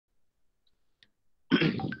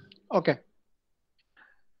Okay,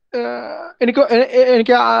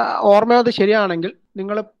 എനിക്ക് ഓർമ്മയത് ശരിയാണെങ്കിൽ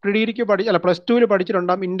നിങ്ങൾ പ്രിഡിഗ്രിക്ക് അല്ല +2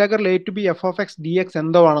 പഠിച്ചിട്ടുണ്ടാകും integral a to b f(x) dx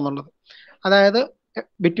എന്തോ ആണെന്നുള്ളത്. അതായത്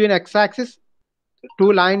between x axis 2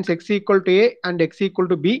 lines x equal to a and x equal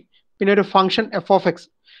to b, പിന്നെ ഒരു ഫംഗ്ഷൻ f(x).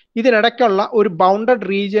 ഇതിനിടയ്ക്കുള്ള ഒരു ബൗണ്ടഡ്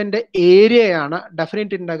റീജിയന്റെ ഏരിയയാണ്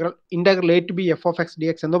definite integral a to b f(x)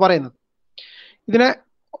 dx എന്ന് പറയുന്നത്. ഇതിന്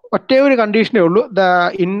ഒറ്റ ഒരു കണ്ടീഷനേ ഉള്ളൂ,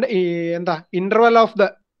 interval of the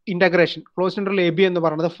integration close interval A B എന്ന്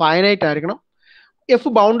പറയുന്നത് ഫൈനൈറ്റ് ആയിരിക്കണം, എഫ്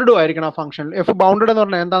ബൗണ്ടഡും ആയിരിക്കണം ആ ഫംഗ്ഷനിൽ. എഫ് ബൗണ്ടഡ് എന്ന്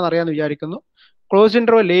പറഞ്ഞാൽ എന്താണെന്ന് അറിയാമെന്ന് വിചാരിക്കുന്നു. ക്ലോസ്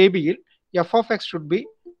ഇന്റർവൽ എ ബിയിൽ f(x) should be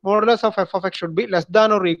modulus of f(x) should be less than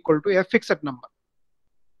or equal to a fixed number.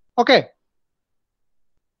 Okay,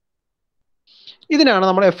 ഇതിനാണ്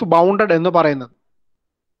നമ്മൾ എഫ് ബൗണ്ടഡ് എന്ന് പറയുന്നത്.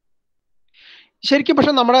 ശരിക്കും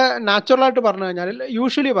പക്ഷെ നമ്മുടെ നാച്ചുറലായിട്ട് പറഞ്ഞു കഴിഞ്ഞാൽ,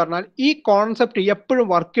 യൂഷ്വലി പറഞ്ഞാൽ ഈ കോൺസെപ്റ്റ് എപ്പോഴും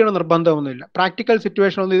വർക്ക് ചെയ്യണ നിർബന്ധമൊന്നുമില്ല. പ്രാക്ടിക്കൽ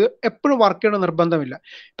സിറ്റുവേഷൻ ഒന്നും ഇത് എപ്പോഴും വർക്ക് ചെയ്യണ നിർബന്ധമില്ല.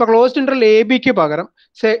 ഇപ്പൊ ക്ലോസ്ഡ് ഇന്റർവൽ എ ബിക്ക് പകരം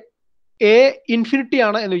എ ഇൻഫിനിറ്റി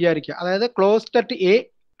ആണ് എന്ന് വിചാരിക്കുക. അതായത് ക്ലോസ്ഡ് അറ്റ് എ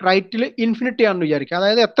റൈറ്റിൽ ഇൻഫിനിറ്റി ആണെന്ന് വിചാരിക്കുക.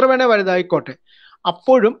 അതായത് എത്ര വേണേ വലുതായിക്കോട്ടെ.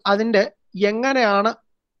 അപ്പോഴും അതിന്റെ എങ്ങനെയാണ്,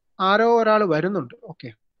 ആരോ ഒരാൾ വരുന്നുണ്ട്. ഓക്കെ,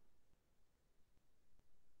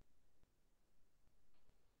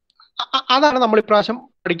 അതാണ് നമ്മൾ ഇപ്രാവശ്യം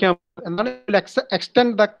പഠിക്കാൻ. എന്താണ്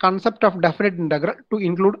extend the concept of definite integral to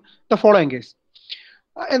include the following case.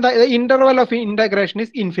 എന്താ, interval of integration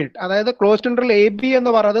is infinite. അതായത് ക്ലോസ്ഡ് ഇന്റർവൽ എ ബി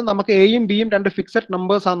എന്ന് പറയുന്നത് നമുക്ക് എയും ബിയും രണ്ട് ഫിക്സഡ്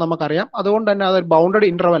നമ്പേഴ്സ് ആണെന്ന് നമുക്കറിയാം. അതുകൊണ്ട് തന്നെ അതൊരു ബൗണ്ടഡ്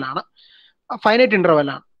ഇന്റർവൽ ആണ്, ഫൈനൈറ്റ് ഇന്റർവൽ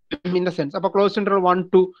ആണ് ഇൻ ദ സെൻസ്. അപ്പൊ closed interval 1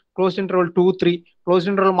 2, closed interval 2 3,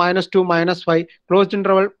 closed interval -2 -5, closed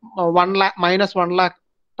interval 1 lakh -1 lakh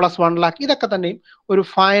 +1 lakh, ഇതൊക്കെ തന്നെയും ഒരു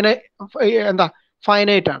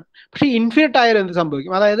ഫൈനൈറ്റ് ആണ്. പക്ഷെ ഇൻഫിനിറ്റ് ആയാലും എന്ത്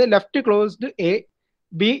സംഭവിക്കും? അതായത് ലെഫ്റ്റ് ക്ലോസ്ഡ് എ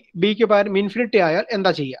ബിക്ക് പകരം ഇൻഫിനിറ്റി ആയാൽ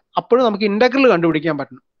എന്താ ചെയ്യുക? അപ്പോഴും നമുക്ക് ഇന്റഗ്രൽ കണ്ടുപിടിക്കാൻ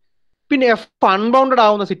പറ്റണം. പിന്നെ എഫ് അൺബൗണ്ടഡ്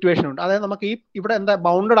ആവുന്ന സിറ്റുവേഷൻ ഉണ്ട്. അതായത് നമുക്ക് ഇവിടെ എന്താ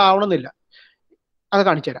ബൗണ്ടഡ് ആവണമെന്നില്ല. അത്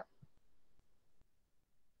കാണിച്ചു തരാം.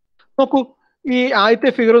 നോക്കൂ, ഈ ആദ്യത്തെ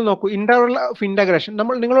ഫിഗറിൽ നോക്കൂ, ഇന്റർവൽ ഓഫ് ഇന്റഗ്രേഷൻ.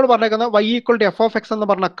 നിങ്ങളോട് പറഞ്ഞേക്കുന്ന y = f(x) എന്ന്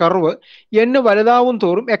പറഞ്ഞ കർവ് n വലുതാവും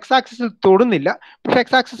തോറും എക്സ് ആക്സിസിൽ തൊടുന്നില്ല. പക്ഷെ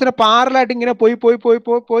എക്സ് ആക്സിസിന് പാരലായിട്ട് ഇങ്ങനെ പോയി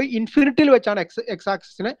ഇൻഫിനിറ്റിയിൽ വെച്ചാണ് എക്സ്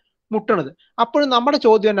ആക്സിസിനെ മുട്ടണത്. അപ്പോഴും നമ്മുടെ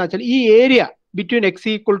ചോദ്യം എന്താ വെച്ചാൽ, ഈ area between x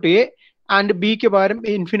 = a and ബിക്ക് പകരം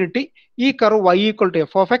ഇൻഫിനിറ്റി, ഈ കർവ് y =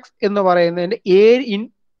 f(x) എന്ന് പറയുന്നതിന്റെ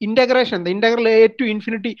ഇന്റഗ്രേഷൻ എന്താ, integral a to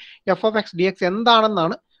infinity f(x) dx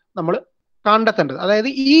എന്താണെന്നാണ് നമ്മൾ കണ്ടെത്തേണ്ടത്. അതായത്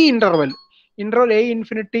ഈ ഇന്റർവൽ a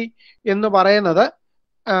ഇൻഫിനിറ്റി എന്ന് പറയുന്നത്,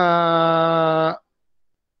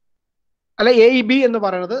 അല്ല എ ബി എന്ന്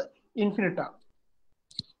പറയുന്നത് ഇൻഫിനിറ്റ് ആണ്.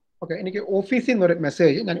 ഓക്കെ, എനിക്ക് ഓഫീസിൽ നിന്ന് ഒരു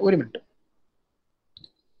മെസ്സേജ്, ഞാൻ ഒരു മിനിറ്റ്.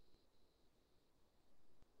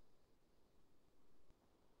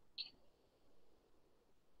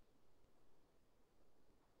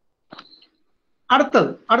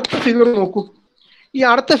 അടുത്ത ഫിഗർ നോക്കൂ. ഈ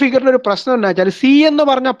അടുത്ത ഫിഗറിന് ഒരു പ്രശ്നം എന്താ വെച്ചാൽ, സി എന്ന്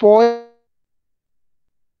പറഞ്ഞ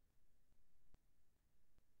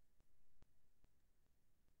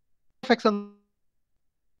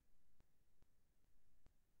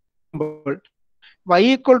y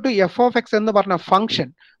 = f(x) എന്ന് പറഞ്ഞ ഫംഗ്ഷൻ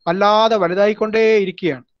വല്ലാതെ വലുതായിക്കൊണ്ടേ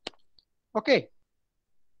ഇരിക്കുകയാണ്. ഓക്കെ,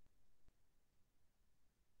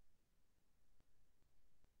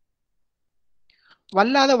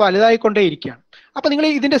 വല്ലാതെ വലുതായിക്കൊണ്ടേ ഇരിക്കുകയാണ്. അപ്പൊ നിങ്ങൾ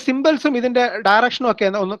ഇതിന്റെ സിമ്പിൾസും ഇതിന്റെ ഡയറക്ഷനും ഒക്കെ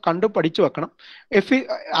ഒന്ന് കണ്ടു പഠിച്ചു വെക്കണം.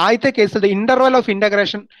 ആദ്യത്തെ കേസിൽ interval of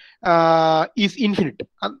integration is infinite.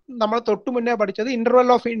 നമ്മൾ തൊട്ട് മുന്നേ പഠിച്ചത് ഇന്റർവൽ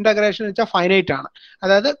ഓഫ് ഇന്റഗ്രേഷൻ എന്ന് വെച്ചാൽ ഫൈനൈറ്റ് ആണ്.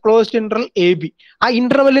 അതായത് ക്ലോസ്ഡ് ഇന്റർവൽ എ ബി, ആ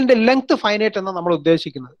ഇന്റർവെല്ലിന്റെ ലെങ്ത് ഫൈനൈറ്റ് എന്നാണ് നമ്മൾ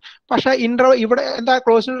ഉദ്ദേശിക്കുന്നത്. പക്ഷെ ഇവിടെ എന്താ,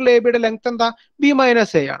 ക്ലോസ്ഡ് ഇന്റർവൽ എ ബിയുടെ ലെങ്ത് എന്താ, b -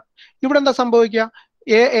 a ആണ്. ഇവിടെ എന്താ സംഭവിക്കുക?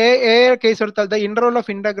 കേസ് എടുത്താൽ the interval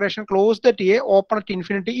of integration closed at A open at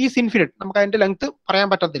infinity is infinite. നമുക്ക് അതിന്റെ ലെങ്ത് പറയാൻ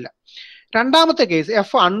പറ്റത്തില്ല. രണ്ടാമത്തെ കേസ്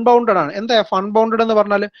എഫ് അൺബൗണ്ടഡ് ആണ്. എന്താ എഫ് അൺബൗണ്ടഡ് എന്ന്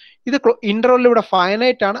പറഞ്ഞാൽ, ഇത് ഇന്റർവൽ ഇവിടെ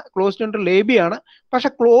ഫൈനൈറ്റ് ആണ്, ക്ലോസ്ഡ് ഇന്റർവൽ എ ബി ആണ്. പക്ഷെ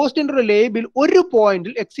ക്ലോസ്ഡ് ഇന്റർവൽ എ ബിയിൽ ഒരു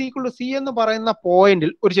പോയിന്റിൽ x = c എന്ന് പറയുന്ന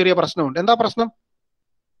പോയിന്റിൽ ഒരു ചെറിയ പ്രശ്നമുണ്ട്. എന്താ പ്രശ്നം?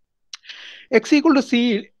 x = c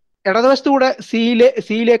ഇടതുവശത്തൂടെ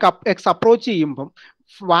സിയിലേക്ക് x അപ്രോച്ച് ചെയ്യുമ്പം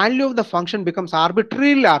value of the function becomes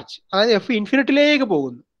arbitrary large. അതായത് എഫ് ഇൻഫിനിറ്റിയിലേക്ക്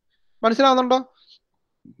പോകുന്നു. മനസ്സിലാവുന്നുണ്ടോ?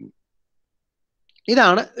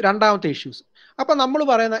 ഇതാണ് രണ്ടാമത്തെ ഇഷ്യൂസ്. അപ്പൊ നമ്മൾ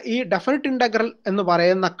പറയുന്ന ഈ ഡെഫിനിറ്റ് ഇന്റഗ്രൽ എന്ന്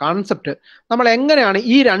പറയുന്ന കോൺസെപ്റ്റ് നമ്മൾ എങ്ങനെയാണ്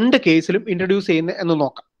ഈ രണ്ട് കേസിലും ഇൻട്രൊഡ്യൂസ് ചെയ്യുന്നത് എന്ന്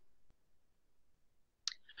നോക്കാം.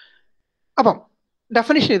 അപ്പം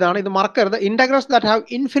ഡെഫിനിഷൻ ഇതാണ്, ഇത് മറക്കരുത്. Integrals that have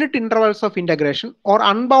infinite intervals of integration or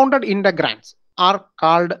unbounded ഇന്റഗ്രാൻഡ്സ് are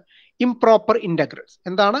called improper integrals.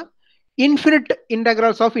 എന്താണ്? Infinite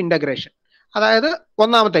integrals of integration. അതായത്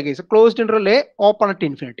ഒന്നാമത്തെ case closed interval A open at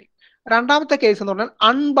infinity. രണ്ടാമത്തെ കേസ് എന്ന് പറഞ്ഞാൽ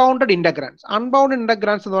അൺബൗണ്ടഡ് ഇന്റഗ്രാൻസ്. അൺബൗണ്ടഡ്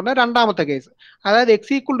ഇന്റഗ്രാൻസ് എന്ന് പറഞ്ഞാൽ രണ്ടാമത്തെ കേസ്. അതായത്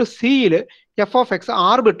എക്സ് ഈക്വൽ ടു സിയിൽ F of X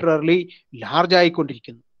arbitrarily large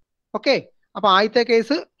ആയിക്കൊണ്ടിരിക്കുന്നു. Okay, അപ്പൊ ആദ്യത്തെ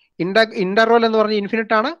കേസ് ഇന്റർവൽ എന്ന് പറഞ്ഞ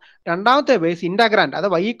ഇൻഫിനിറ്റ് ആണ്. രണ്ടാമത്തെ കേസ് ഇന്റഗ്രാൻഡ്, അത്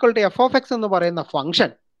Y equal to F of X എന്ന് പറയുന്ന ഫംഗ്ഷൻ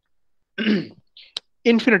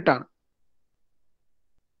ഇൻഫിനിറ്റ് ആണ്.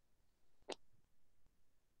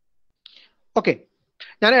 ഓക്കെ,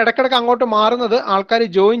 ഞാൻ ഇടയ്ക്കിടയ്ക്ക് അങ്ങോട്ട് മാറുന്നത് ആൾക്കാർ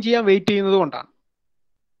ജോയിൻ ചെയ്യാൻ വെയിറ്റ് ചെയ്യുന്നത് കൊണ്ടാണ്.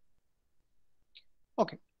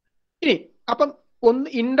 ഓക്കെ, ഇനി അപ്പം ഒന്ന്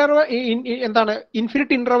എന്താണ്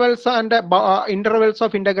infinite intervals and intervals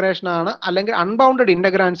of integration ആണ്, അല്ലെങ്കിൽ അൺബൗണ്ടഡ്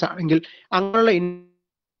ഇന്റഗ്രാൻസ് ആണെങ്കിൽ അങ്ങനെയുള്ള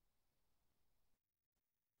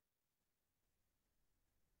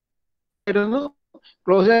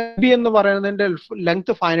ക്ലോസ് ബി എന്ന് പറയുന്നതിന്റെ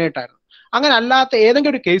ലെങ്ത് ഫൈനൈറ്റ് ആയിരുന്നു. അങ്ങനെ അല്ലാത്ത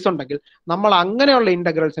ഏതെങ്കിലും ഒരു കേസ് ഉണ്ടെങ്കിൽ നമ്മൾ അങ്ങനെയുള്ള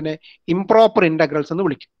ഇന്റഗ്രൽസിനെ ഇംപ്രോപ്പർ ഇന്റഗ്രൽസ് എന്ന്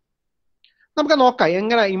വിളിക്കും. നമുക്ക് നോക്കാം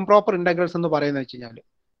എങ്ങനെ ഇംപ്രോപ്പർ ഇന്റഗ്രൽസ് എന്ന് പറയുന്നത് വെച്ച് കഴിഞ്ഞാൽ,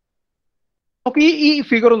 നമുക്ക് ഈ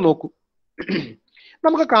ഫിഗർ നോക്കൂ.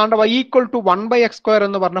 നമുക്ക് കാണേണ്ട y ഈക്വൽ ടു 1/x²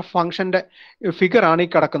 എന്ന് പറഞ്ഞ ഫംഗ്ഷന്റെ ഫിഗർ ആണ് ഈ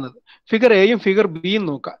കിടക്കുന്നത്. ഫിഗർ എയും ഫിഗർ ബിയും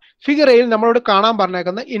നോക്കുക. ഫിഗർ എയിൽ നമ്മളോട് കാണാൻ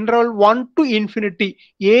പറഞ്ഞേക്കുന്ന interval 1 to infinity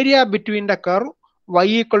area between the curve y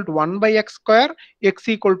equal to 1/x², x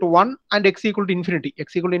equal to 1 and x equal to infinity. x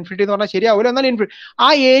equal to infinity എന്ന് പറഞ്ഞാൽ ശരിയാവില്ല, എന്നാൽ ഇൻഫിനിറ്റി ആ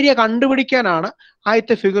ഏരിയ കണ്ടുപിടിക്കാനാണ്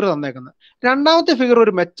ആദ്യത്തെ ഫിഗർ തന്നേക്കുന്നത്. രണ്ടാമത്തെ ഫിഗർ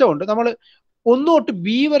ഒരു മെച്ചമുണ്ട്, നമ്മൾ 1 തൊട്ട് b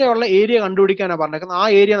വരെയുള്ള ഏരിയ കണ്ടുപിടിക്കാനാണ് പറഞ്ഞേക്കുന്നത്. ആ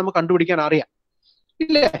ഏരിയ നമുക്ക് കണ്ടുപിടിക്കാൻ അറിയാം,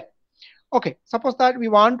 ഇല്ലേ? Okay, suppose that we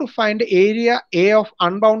want to find area A of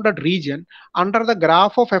unbounded region under the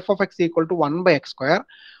graph of f of x equal to 1/x²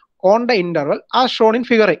 on the interval as shown in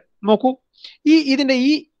figure A. നോക്കൂ, ഇതിന്റെ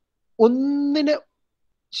ഈ ഒന്നിന്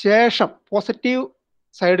ശേഷം positive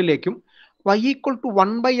സൈഡിലേക്കും y equal to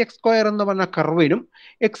 1/x² എന്ന് പറഞ്ഞ കർവിനും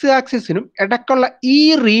X ആക്സിസിനും ഇടയ്ക്കുള്ള ഈ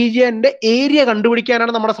റീജിയന്റെ ഏരിയ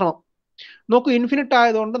കണ്ടുപിടിക്കാനാണ് നമ്മുടെ ശ്രമം. നോക്കൂ, ഇൻഫിനിറ്റ്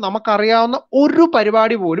ആയതുകൊണ്ട് നമുക്കറിയാവുന്ന ഒരു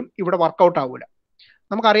പരിപാടി പോലും ഇവിടെ വർക്കൗട്ട് ആവില്ല.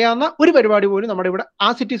 നമുക്കറിയാവുന്ന ഒരു പരിപാടി പോലും നമ്മുടെ ഇവിടെ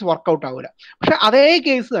ആസ് ഇറ്റ് ഈസ് വർക്കൗട്ട് ആവില്ല. പക്ഷെ അതേ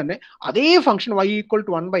കേസ് തന്നെ അതേ function y equal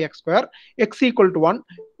to 1/x², X equal to 1,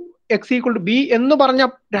 X equal to B എന്ന് പറഞ്ഞ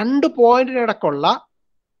രണ്ട് പോയിന്റിനിടക്കുള്ള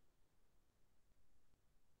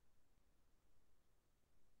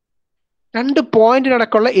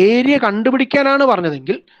ഏരിയ കണ്ടുപിടിക്കാനാണ്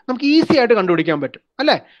പറഞ്ഞതെങ്കിൽ നമുക്ക് ഈസി ആയിട്ട് കണ്ടുപിടിക്കാൻ പറ്റും,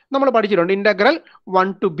 അല്ലേ? നമ്മൾ പഠിച്ചിട്ടുണ്ട് integral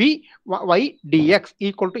 1 to b y dx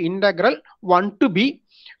equal to integral 1 to b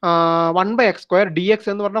 1/x² dx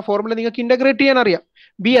എന്ന് പറഞ്ഞ ഫോർമുല നിങ്ങൾക്ക് ഇന്റഗ്രേറ്റ് ചെയ്യാൻ അറിയാം.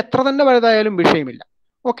 ബി എത്ര തന്നെ വലുതായാലും വിഷയമില്ല.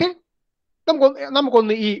 ഓക്കെ,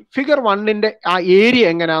 നമുക്കൊന്ന് ഈ ഫിഗർ 1ന്റെ ആ ഏരിയ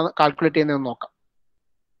എങ്ങനെയാണ് കാൽക്കുലേറ്റ് ചെയ്യുന്നതെന്ന് നോക്കാം.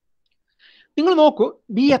 നിങ്ങൾ നോക്കൂ,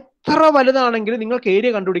 ബി എത്ര വലുതാണെങ്കിലും നിങ്ങൾക്ക്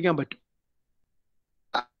ഏരിയ കണ്ടുപിടിക്കാൻ പറ്റും,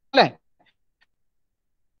 അല്ലേ?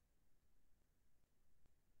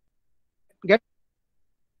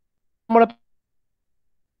 നമ്മുടെ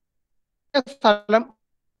സ്ഥലം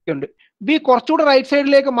ഉണ്ട്, ബി കുറച്ചുകൂടെ റൈറ്റ്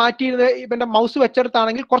സൈഡിലേക്ക് മാറ്റിയിരുന്ന ഇവന്റെ മൗസ്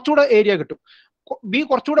വെച്ചെടുത്താണെങ്കിൽ കുറച്ചുകൂടെ ഏരിയ കിട്ടും. ബി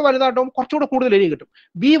കുറച്ചുകൂടെ വലുതായിട്ടും കുറച്ചുകൂടെ കൂടുതൽ ഏരിയ കിട്ടും.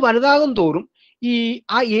 ബി വലുതാകും തോറും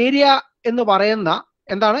ആ ഏരിയ എന്ന് പറയുന്ന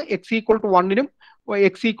എന്താണ് X equal to 1നും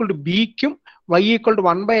X equal to ബിക്കും y equal to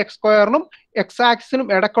 1/x²നും X ആക്സിനും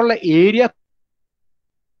ഇടയ്ക്കുള്ള area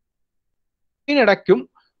ഇടയ്ക്കും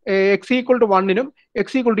X equal to 1നും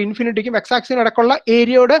X equal to ഇൻഫിനിറ്റിക്കും X ആക്സിനും ഇടയ്ക്കുള്ള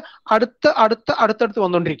ഏരിയയോട് അടുത്തടുത്ത്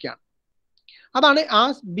വന്നുകൊണ്ടിരിക്കുകയാണ്. അതാണ്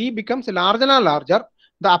as b becomes larger and larger,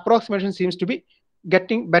 the approximation seems to be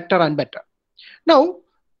getting better and better. Now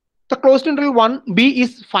the closed interval 1b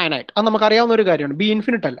is finite. അത് നമുക്ക് അറിയാവുന്ന ഒരു കാര്യമാണ്, ബി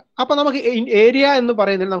ഇൻഫിനിറ്റ് അല്ല. അപ്പൊ നമുക്ക് ഏരിയ എന്ന്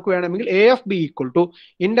പറയുന്നതിൽ നമുക്ക് വേണമെങ്കിൽ a of b equal to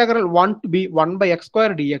integral 1 to b 1/x²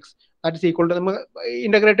 dx that is equal to, നമുക്ക്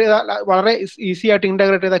ഇന്റഗ്രേറ്റ് ചെയ്താൽ വളരെ ഈസി ആയിട്ട്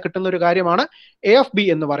ഇന്റഗ്രേറ്റ് ചെയ്താൽ കിട്ടുന്ന ഒരു കാര്യമാണ്. a of b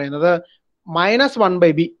എന്ന് പറയുന്നത്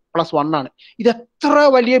 -1/b + 1 ആണ്. ഇത് എത്ര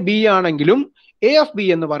വലിയ b ആണെങ്കിലും a of b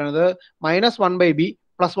എന്ന് പറയുന്നത് -1/b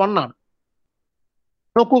 + 1 ആണ്.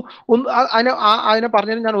 നോക്കൂ, അതിനെ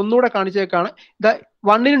പറഞ്ഞാൽ ഞാൻ ഒന്നുകൂടെ കാണിച്ചേക്കാണ്. ഇത്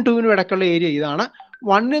 1നും 2നും ഇടയ്ക്കുള്ള ഏരിയ ഇതാണ്,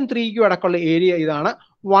 1നും 3ക്കും ഇടയ്ക്കുള്ള ഏരിയ ഇതാണ്,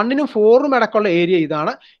 1നും 4നും ഇടയ്ക്കുള്ള ഏരിയ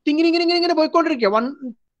ഇതാണ്. ഇങ്ങനെ പോയിക്കൊണ്ടിരിക്കുക. 1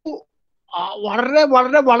 വളരെ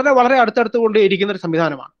വളരെ വളരെ വളരെ അടുത്തടുത്ത് കൊണ്ട് ഇരിക്കുന്ന ഒരു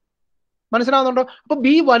സംവിധാനമാണ്. മനസ്സിലാവുന്നുണ്ടോ? അപ്പൊ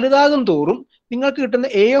ബി വലുതാകും തോറും നിങ്ങൾക്ക് കിട്ടുന്ന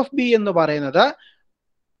a of b എന്ന് പറയുന്നത്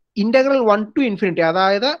ഇന്റഗ്രൽ 1 to ഇൻഫിനിറ്റി,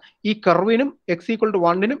 അതായത് ഈ കർവിനും X equal to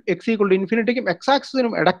 1നും X equal to ഇൻഫിനിറ്റിക്കും X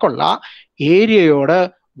ആക്സിസിനും ഇടയ്ക്കുള്ള ഏരിയയോട്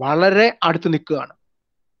വളരെ അടുത്ത് നിൽക്കുകയാണ്.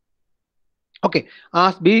 Okay,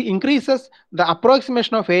 as b increases, the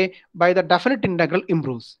approximation of a by the definite integral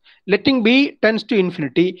improves. Letting b tends to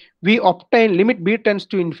infinity, we obtain limit b tends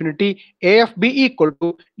to infinity a of b equal to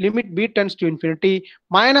limit b tends to infinity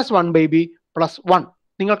 -1/b + 1.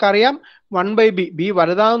 നിങ്ങൾക്കറിയാം 1/b, B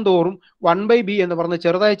വലുതാകും തോറും 1/b എന്ന് പറഞ്ഞ്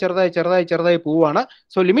ചെറുതായി പോവുകയാണ്.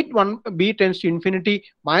 So limit b tense to infinity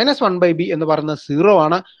 -1/b എന്ന് പറയുന്നത് 0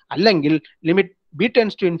 ആണ്. അല്ലെങ്കിൽ limit B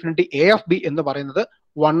tense to infinity A of B എന്ന് പറയുന്നത്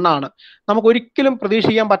 1 ആണ്. നമുക്ക് ഒരിക്കലും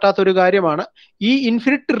പ്രതീക്ഷിക്കാൻ പറ്റാത്ത ഒരു കാര്യമാണ്. ഈ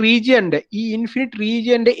ഇൻഫിനിറ്റ്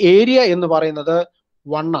റീജിയന്റെ ഏരിയ എന്ന് പറയുന്നത്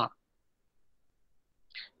 1 ആണ്.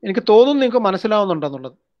 എനിക്ക് തോന്നുന്നു നിങ്ങൾക്ക്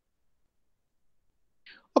മനസ്സിലാവുന്നുണ്ടെന്നുള്ളത്.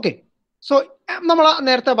 ഓക്കെ, സോ നമ്മൾ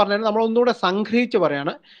നേരത്തെ പറഞ്ഞത് നമ്മൾ ഒന്നുകൂടെ സംഗ്രഹിച്ച്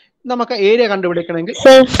പറയാണ്. നമുക്ക് ഏരിയ കണ്ടുപിടിക്കണമെങ്കിൽ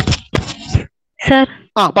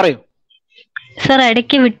പറയൂ സർ.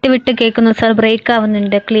 ഇടയ്ക്ക് വിട്ട് കേൾക്കുന്നു സർ, ബ്രേക്ക്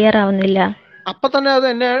ആവുന്നുണ്ട്, ക്ലിയർ ആവുന്നില്ല. അപ്പൊ തന്നെ അത്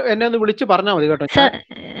എന്നെ ഒന്ന് വിളിച്ച് പറഞ്ഞാൽ മതി കേട്ടോ. സർ,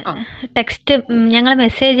 ടെക്സ്റ്റ് ഞങ്ങൾ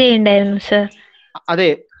മെസ്സേജ് ചെയ്യണ്ടായിരുന്നു സർ. അതെ,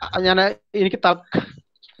 എനിക്ക്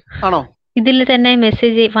ആണോ? ഇതിൽ തന്നെ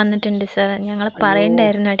മെസ്സേജ് വന്നിട്ടുണ്ട് സർ, ഞങ്ങൾ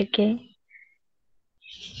പറയണ്ടായിരുന്നു ഇടയ്ക്ക്.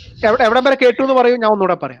 എവിടെ വരെ കേട്ടു എന്ന് പറയൂ, ഞാൻ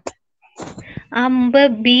ഒന്നുകൂടെ പറയാം. മുമ്പ്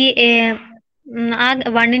ബി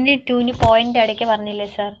 1-ന് 2-ന് പോയിന്റ് ഇടയ്ക്ക് പറഞ്ഞില്ലേ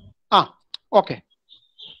സർ? ഓക്കെ,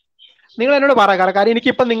 നിങ്ങൾ എന്നോട് പറയാം. കാര്യം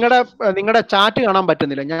എനിക്കിപ്പം നിങ്ങളുടെ ചാറ്റ് കാണാൻ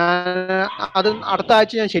പറ്റുന്നില്ല. ഞാൻ അത് അടുത്ത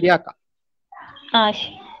ആഴ്ച ഞാൻ ശരിയാക്കാം.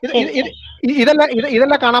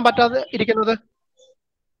 ഇതല്ല കാണാൻ പറ്റാതെ ഇരിക്കുന്നത്.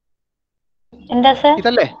 എന്താ സർ?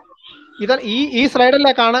 ഇതല്ലേ ഈ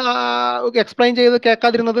സ്ലൈഡല്ലേ എക്സ്പ്ലെയിൻ ചെയ്ത്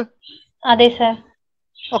കേൾക്കാതിരുന്നത്? അതെ സർ.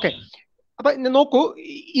 ഓക്കെ, അപ്പൊ നോക്കൂ,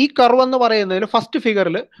 ഈ കർവ് എന്ന് പറയുന്നതിൽ ഫസ്റ്റ്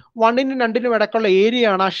ഫിഗറിൽ 1-നും 2-നും ഇടയ്ക്കുള്ള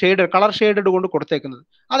ഏരിയ ആണ് ആ കളർ ഷെയ്ഡ് കൊണ്ട് കൊടുത്തേക്കുന്നത്.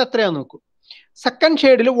 അത് എത്രയാന്ന് നോക്കൂ. സെക്കൻഡ്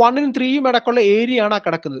ഷെയ്ഡിൽ 1-നും 3-നും ഇടയ്ക്കുള്ള ഏരിയ ആണ് ആ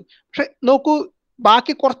കിടക്കുന്നത്. പക്ഷെ നോക്കൂ,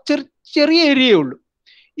 ബാക്കി കുറച്ച് ചെറിയ ഏരിയയേ ഉള്ളൂ.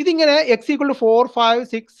 ഇതിങ്ങനെ x = 4, 5,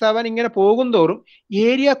 6, 7 ഇങ്ങനെ പോകുന്തോറും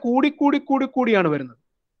ഏരിയ കൂടിയാണ് വരുന്നത്.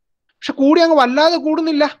 പക്ഷെ കൂടി അങ്ങ് വല്ലാതെ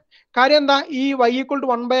കൂടുന്നില്ല. കാര്യം എന്താ? ഈ y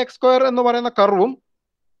 = 1/x² എന്ന് പറയുന്ന കർവും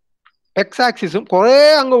എക്സ് ആക്സിസും കുറെ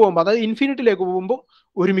അങ്ങ് പോകുമ്പോൾ, അതായത് ഇൻഫിനിറ്റിയിലേക്ക് പോകുമ്പോൾ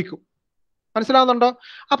ഒരുമിക്കും. മനസ്സിലാവുന്നുണ്ടോ?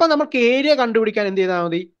 അപ്പൊ നമുക്ക് ഏരിയ കണ്ടുപിടിക്കാൻ എന്ത് ചെയ്താൽ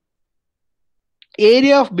മതി?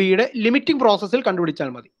 ഏരിയ ഓഫ് ബിയുടെ ലിമിറ്റിംഗ് പ്രോസസ്സിൽ കണ്ടുപിടിച്ചാൽ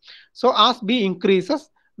മതി. So as B increases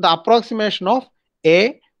the approximation of A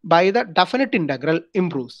by the definite integral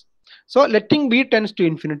improves. So letting b tends to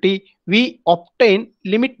infinity, we obtain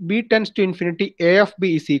limit b tends to infinity a of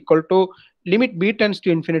b is equal to limit b tends to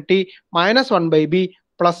infinity minus 1/b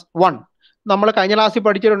plus 1. നമ്മൾ കഴിഞ്ഞ ക്ലാസ്സിൽ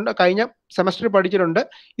പഠിച്ചിട്ടുണ്ട്, കഴിഞ്ഞ സെമസ്റ്ററിൽ പഠിച്ചിട്ടുണ്ട്.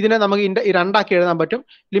 ഇതിനെ നമുക്ക് രണ്ടാക്കി എഴുതാൻ പറ്റും.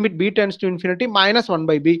 Limit b tends to infinity minus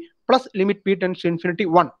 1/b plus limit b tends to infinity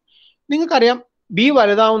 1. നിങ്ങൾക്കറിയാം, ബി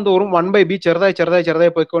വലുതാവും തോറും 1/b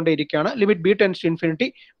ചെറുതായി പോയിക്കൊണ്ടേയിരിക്കുകയാണ്. Limit B tense to infinity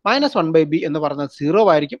minus 1/b എന്ന് പറയുന്നത് 0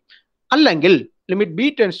 ആയിരിക്കും. അല്ലെങ്കിൽ limit B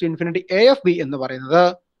tense to infinity A of B എന്ന് പറയുന്നത്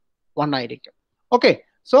 1 ആയിരിക്കും. ഓക്കെ,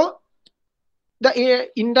 സോ ദ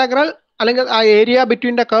ഇന്റഗ്രൽ അല്ലെങ്കിൽ ആ area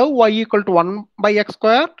between the curve y =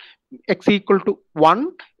 1/x², x = 1,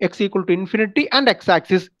 x = infinity and x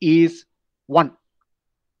axis is 1.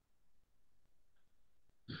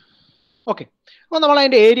 Okay, അപ്പോൾ നമ്മൾ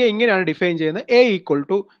അതിന്റെ ഏരിയ ഇങ്ങനെയാണ് ഡിഫൈൻ ചെയ്യുന്നത്. a =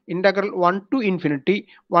 (1 to infinity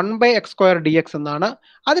 1/x² dx എന്നാണ്.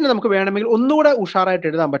 അതിന് നമുക്ക് വേണമെങ്കിൽ ഒന്നുകൂടെ ഉഷാറായിട്ട്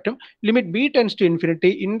എഴുതാൻ പറ്റും. Limit b tense to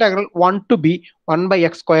infinity (1 to b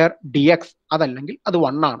 1/x² dx). അതല്ലെങ്കിൽ അത്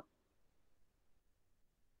 1 ആണ്.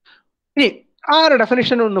 ഇനി ആ ഒരു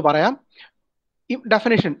ഡെഫിനിഷൻ ഒന്ന് പറയാം.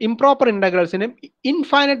 Definition improper ഇന്റഗ്രൽസിനും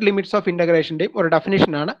infinite limits of ഇന്റഗ്രേഷന്റെയും ഒരു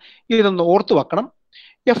ഡെഫിനിഷനാണ്. ഇതൊന്ന് ഓർത്തു വെക്കണം.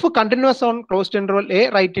 f continuous on closed interval a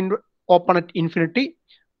right in open at infinity,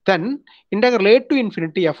 then integral a to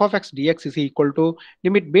infinity f of x dx is equal to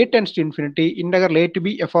limit b tends to infinity integral a to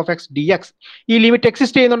b f of x dx. ഈ limit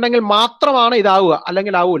exist ചെയ്യുന്നുണ്ടെങ്കിൽ മാത്രമാണ് ഇതാവുക,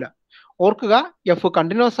 അല്ലെങ്കിൽ ആവൂല. ഓർക്കുക, F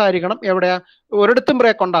continuous ആയിരിക്കണം. എവിടെയാ? ഒരിടത്തും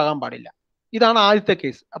break ഉണ്ടാകാൻ പാടില്ല. ഇതാണ് ആദ്യത്തെ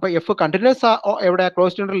കേസ്. അപ്പൊ എഫ് കണ്ടിന്യൂസ് എവിടെയാ?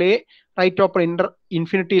 Closed interval A right open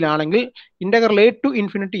ഇൻഫിനിറ്റിയിലാണെങ്കിൽ integral A to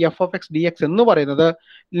infinity F of X D X എന്ന് പറയുന്നത്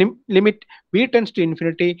limit B tense to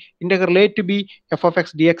infinity integral A to B F of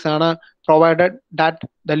X D X ആണ്, provided that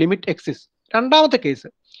the limit exist. രണ്ടാമത്തെ case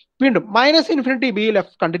വീണ്ടും minus infinity ബിയിൽ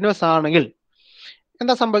F continuous ആണെങ്കിൽ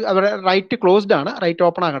എന്താ അവിടെ right closed ആണ്, റൈറ്റ്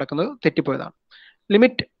ഓപ്പൺ ആണ് കിടക്കുന്നത്, തെറ്റിപ്പോയതാണ്.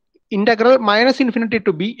 Limit integral minus infinity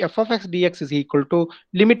to B F of X D X is equal to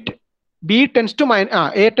limit b tends to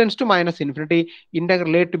a tends to minus infinity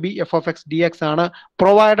integral a to b f of x dx ആണ്,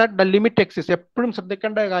 provided the limit exist. എപ്പോഴും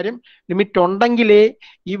ശ്രദ്ധിക്കേണ്ട കാര്യം, limit ഉണ്ടെങ്കിലേ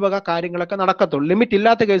ഈ വക കാര്യങ്ങളൊക്കെ നടക്കത്തുള്ളൂ. Limit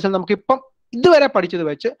ഇല്ലാത്ത കേസിൽ നമുക്ക് ഇപ്പം ഇതുവരെ പഠിച്ചത്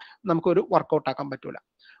വെച്ച് നമുക്കൊരു വർക്കൗട്ട് ആക്കാൻ പറ്റൂല.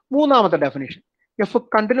 മൂന്നാമത്തെ definition, F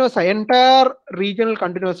continuous entire regional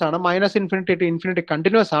continuous ആണ്, minus infinity to infinity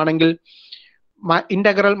continuous ആണെങ്കിൽ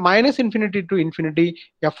integral minus infinity to infinity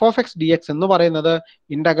F of X D X എന്ന് പറയുന്നത്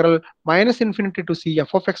integral minus infinity to C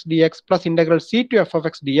F of X D X plus integral C to F of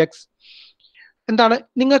X D X. എന്താണ്?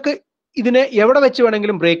 നിങ്ങൾക്ക് ഇതിനെ എവിടെ വെച്ച്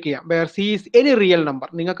വേണമെങ്കിലും break ചെയ്യാം. Where C is any real number.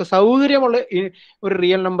 നിങ്ങൾക്ക് സൗകര്യമുള്ള ഒരു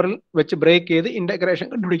റിയൽ നമ്പറിൽ വെച്ച് ബ്രേക്ക് ചെയ്ത് ഇന്റഗ്രേഷൻ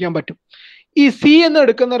കണ്ടുപിടിക്കാൻ പറ്റും. ഈ സി എന്ന്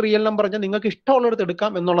എടുക്കുന്ന റിയൽ നമ്പർ പറഞ്ഞാൽ നിങ്ങൾക്ക് ഇഷ്ടമുള്ളിടത്ത്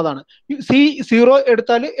എടുക്കാം എന്നുള്ളതാണ്. സി 0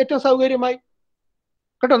 എടുത്താൽ ഏറ്റവും സൗകര്യമായി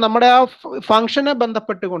കേട്ടോ. നമ്മുടെ ആ ഫംഗ്ഷനെ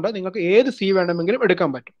ബന്ധപ്പെട്ടുകൊണ്ട് നിങ്ങൾക്ക് ഏത് സി വേണമെങ്കിലും എടുക്കാൻ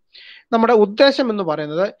പറ്റും. നമ്മുടെ ഉദ്ദേശം എന്ന്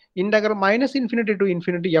പറയുന്നത് integral -∞ to ∞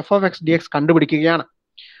 f of x dx കണ്ടുപിടിക്കുകയാണ്.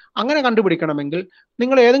 അങ്ങനെ കണ്ടുപിടിക്കണമെങ്കിൽ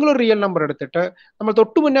നിങ്ങൾ ഏതെങ്കിലും ഒരു റിയൽ നമ്പർ എടുത്തിട്ട് നമ്മൾ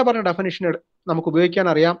തൊട്ടു മുന്നേ പറഞ്ഞ ഡെഫിനിഷൻ നമുക്ക് ഉപയോഗിക്കാൻ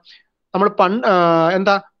അറിയാം. നമ്മൾ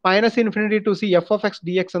എന്താ -∞ to c f of x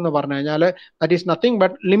dx എന്ന് പറഞ്ഞു കഴിഞ്ഞാൽ that is nothing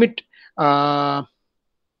but limit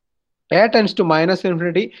a tends to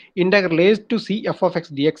 -∞ integral a to c f of x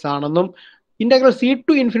dx ആണെന്നും integral c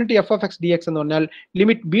to ∞ f of x dx എന്ന് പറഞ്ഞാൽ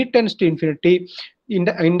limit b tends to ∞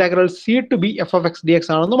 integral c to b f of x dx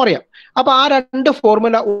ആണെന്നും അറിയാം. അപ്പൊ ആ രണ്ട്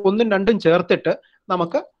formula ഒന്നും രണ്ടും ചേർത്തിട്ട്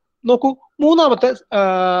നമുക്ക് നോക്കൂ മൂന്നാമത്തെ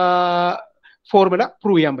ഫോർമുല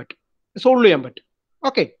പ്രൂവ് ചെയ്യാൻ പറ്റും, സോൾവ് ചെയ്യാൻ പറ്റും.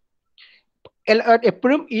 ഓക്കെ,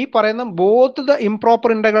 എപ്പോഴും ഈ പറയുന്ന both the improper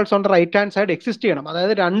integrals on the right hand side exist ചെയ്യണം.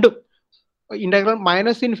 അതായത് രണ്ടും integral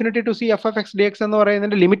 -∞ to c f of x dx എന്ന്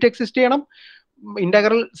പറയുന്നതിന്റെ ലിമിറ്റ് എക്സിസ്റ്റ് ചെയ്യണം,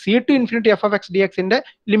 integral c to ∞ f of x dx ന്റെ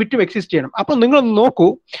ലിമിറ്റും എക്സിസ്റ്റ് ചെയ്യണം. അപ്പൊ നിങ്ങൾ നോക്കൂ,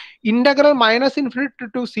 integral -∞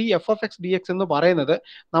 to c f of x dx എന്ന് പറയുന്നത്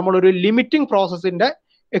നമ്മളൊരു ലിമിറ്റിംഗ് പ്രോസസ്സിന്റെ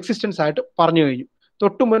എക്സിസ്റ്റൻസ് ആയിട്ട് പറഞ്ഞു കഴിഞ്ഞു.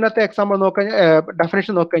 തൊട്ടു മുന്നത്തെ എക്സാമ്പിൾ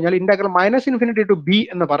ഡെഫിനേഷൻ നോക്കിക്കഴിഞ്ഞാൽ ഇന്റഗ്രൽ -∞ to b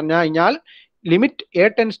എന്ന് പറഞ്ഞു കഴിഞ്ഞാൽ limit a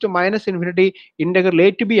tends to -∞ integral a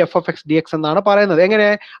to b f of x dx എന്നാണ് പറയുന്നത്. എങ്ങനെ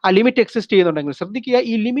ആ ലിമിറ്റ് എക്സിസ്റ്റ് ചെയ്യുന്നുണ്ടെങ്കിൽ ശ്രദ്ധിക്കുക,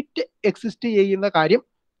 ഈ ലിമിറ്റ് എക്സിസ്റ്റ് ചെയ്യുന്ന കാര്യം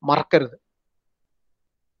മറക്കരുത്.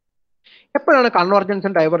 എപ്പോഴാണ്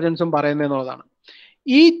കൺവർജൻസും ഡൈവർജൻസും പറയുന്നത് എന്നുള്ളതാണ്.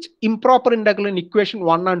 Each improper integral in equation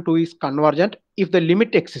 1 and 2 is convergent if the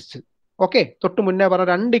limit exist. Okay, തൊട്ട് മുന്നേ പറഞ്ഞ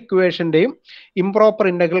രണ്ട് ഇക്വേഷന്റെയും ഇംപ്രോപ്പർ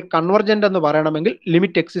ഇന്റഗ്രൽ കൺവർജന്റ് എന്ന് പറയണമെങ്കിൽ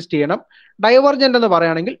ലിമിറ്റ് എക്സിസ്റ്റ് ചെയ്യണം. ഡൈവർജന്റ് എന്ന്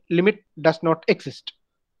പറയുകയാണെങ്കിൽ limit does not exist.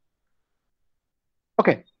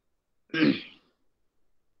 Okay,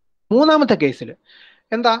 മൂന്നാമത്തെ കേസിൽ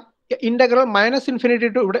എന്താ, ഇന്റഗ്രൽ -∞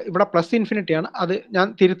 ടു ഇവിടെ +∞ ആണ്, അത് ഞാൻ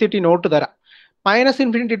തിരുത്തിയിട്ട് നോട്ട് തരാം.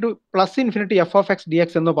 -∞ To +∞ f of x dx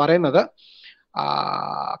എന്ന് പറയുന്നത്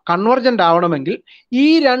കൺവർജന്റ് ആവണമെങ്കിൽ ഈ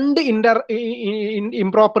രണ്ട്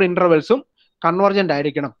ഇംപ്രോപ്പർ ഇന്റർവെൽസും കൺവർജന്റ്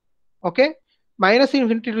ആയിരിക്കണം. Okay,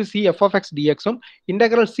 -∞ to c f of x dx ഉം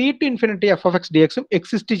integral c to ∞ f of x dx ഉം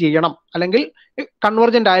എക്സിസ്റ്റ് ചെയ്യണം, അല്ലെങ്കിൽ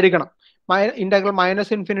കൺവർജന്റ് ആയിരിക്കണം. Integral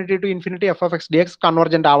 -∞ to ∞ f of x dx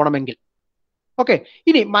convergent ആവണമെങ്കിൽ. ഓക്കെ,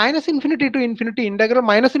 ഇനി -∞ to ∞ integral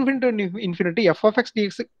 -∞ to ∞ f of x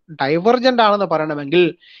dx divergent ആണെന്ന് പറയണമെങ്കിൽ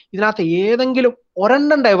ഇതിനകത്ത് ഏതെങ്കിലും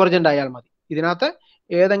ഒരെണ്ണം ഡൈവർജന്റ് ആയാൽ മതി. ഇതിനകത്ത്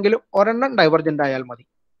ഏതെങ്കിലും ഒരെണ്ണം ഡൈവർജന്റ് ആയാൽ മതി.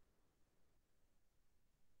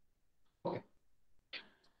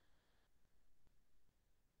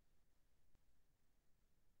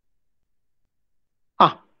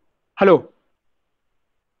 ഹലോ,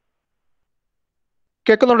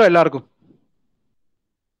 കേൾക്കുന്നുണ്ടോ എല്ലാവർക്കും?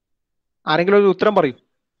 ആരെങ്കിലും ഒരു ഉത്തരം പറയൂ.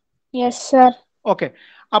 Yes sir. ഓക്കെ,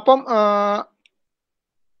 അപ്പം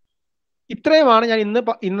ഇത്രയുമാണ് ഞാൻ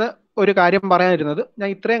ഇന്ന് ഒരു കാര്യം പറയാനിരുന്നത്. ഞാൻ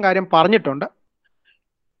ഇത്രയും കാര്യം പറഞ്ഞിട്ടുണ്ട്.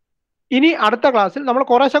 ഇനി അടുത്ത ക്ലാസ്സിൽ നമ്മൾ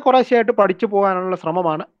കുറേശ്ശെയായിട്ട് പഠിച്ചു പോകാനുള്ള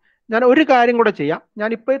ശ്രമമാണ്. ഞാൻ ഒരു കാര്യം കൂടെ ചെയ്യാം.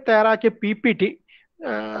 ഞാനിപ്പോൾ തയ്യാറാക്കിയ PPT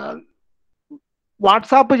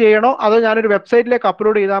വാട്സാപ്പ് ചെയ്യണോ അതോ ഞാനൊരു വെബ്സൈറ്റിലേക്ക്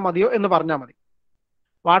അപ്ലോഡ് ചെയ്താൽ മതിയോ എന്ന് പറഞ്ഞാൽ മതി.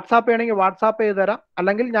 വാട്സാപ്പ് ചെയ്യണമെങ്കിൽ വാട്സാപ്പ് ചെയ്ത് തരാം,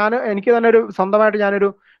 അല്ലെങ്കിൽ എനിക്ക് തന്നെ സ്വന്തമായിട്ട് ഞാനൊരു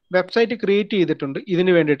വെബ്സൈറ്റ് ക്രിയേറ്റ് ചെയ്തിട്ടുണ്ട്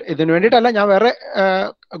ഇതിന് വേണ്ടിയിട്ടല്ല, ഞാൻ വേറെ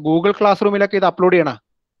ഗൂഗിൾ ക്ലാസ് റൂമിലൊക്കെ ഇത് അപ്ലോഡ് ചെയ്യണം.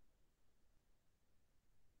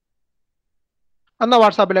 എന്നാ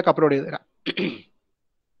വാട്സാപ്പിലേക്ക് അപ്ലോഡ് ചെയ്ത് തരാം.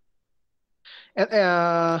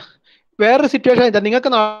 വേറൊരു സിറ്റുവേഷൻ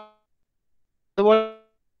നിങ്ങൾക്ക് അതുപോലെ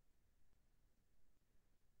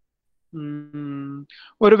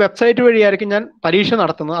ഒരു വെബ്സൈറ്റ് വഴിയായിരിക്കും ഞാൻ പരീക്ഷ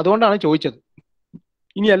നടത്തുന്നത്, അതുകൊണ്ടാണ് ചോദിച്ചത്.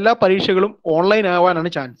 ഇനി എല്ലാ പരീക്ഷകളും ഓൺലൈൻ ആവാനാണ്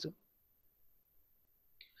ചാൻസ്.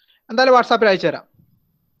 എന്തായാലും വാട്സാപ്പിൽ അയച്ചു തരാം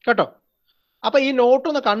കേട്ടോ. അപ്പൊ ഈ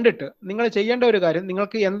നോട്ടൊന്ന് കണ്ടിട്ട് നിങ്ങൾ ചെയ്യേണ്ട ഒരു കാര്യം,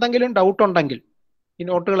 നിങ്ങൾക്ക് എന്തെങ്കിലും ഡൗട്ട് ഉണ്ടെങ്കിൽ ഈ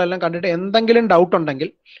നോട്ടുകളെല്ലാം കണ്ടിട്ട് എന്തെങ്കിലും ഡൗട്ട് ഉണ്ടെങ്കിൽ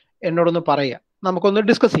എന്നോടൊന്ന് പറയുക, നമുക്കൊന്ന്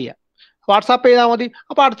ഡിസ്കസ് ചെയ്യാം. വാട്സാപ്പ് ചെയ്താൽ മതി.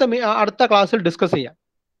 അപ്പൊ അടുത്ത ക്ലാസ്സിൽ ഡിസ്കസ് ചെയ്യാം.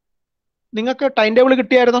 നിങ്ങൾക്ക് ടൈം ടേബിൾ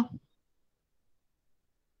കിട്ടിയായിരുന്നോ?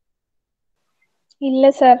 ഇല്ല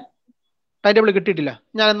സർ. ടൈം ടേബിൾ കിട്ടിയിട്ടില്ല.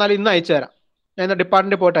 ഞാൻ എന്നാലും ഇന്ന് അയച്ചു തരാം. ഞാൻ ഇന്ന്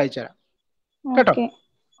ഡിപ്പാർട്ട്മെന്റിൽ പോയിട്ട് അയച്ചു തരാം കേട്ടോ.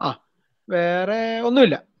 വേറെ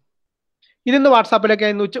ഒന്നുമില്ല. ഇതിന്ന് വാട്സാപ്പിലേക്ക്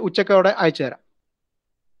ഇന്ന് ഉച്ചക്കോടെ അയച്ചു തരാം.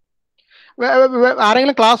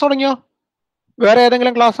 ആരെങ്കിലും ക്ലാസ് തുടങ്ങിയോ? വേറെ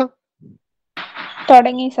ഏതെങ്കിലും ക്ലാസ്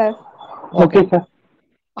തുടങ്ങി സർ. Okay sir.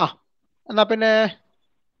 എന്നാ പിന്നെ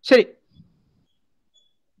ശരി.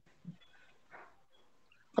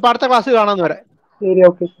 അപ്പൊ അടുത്ത ക്ലാസ് കാണാന്ന് വരെ. ശരി,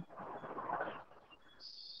 okay.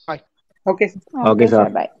 By. Okay okay sir.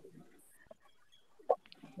 By.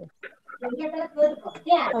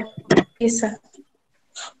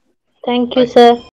 Thank you, sir.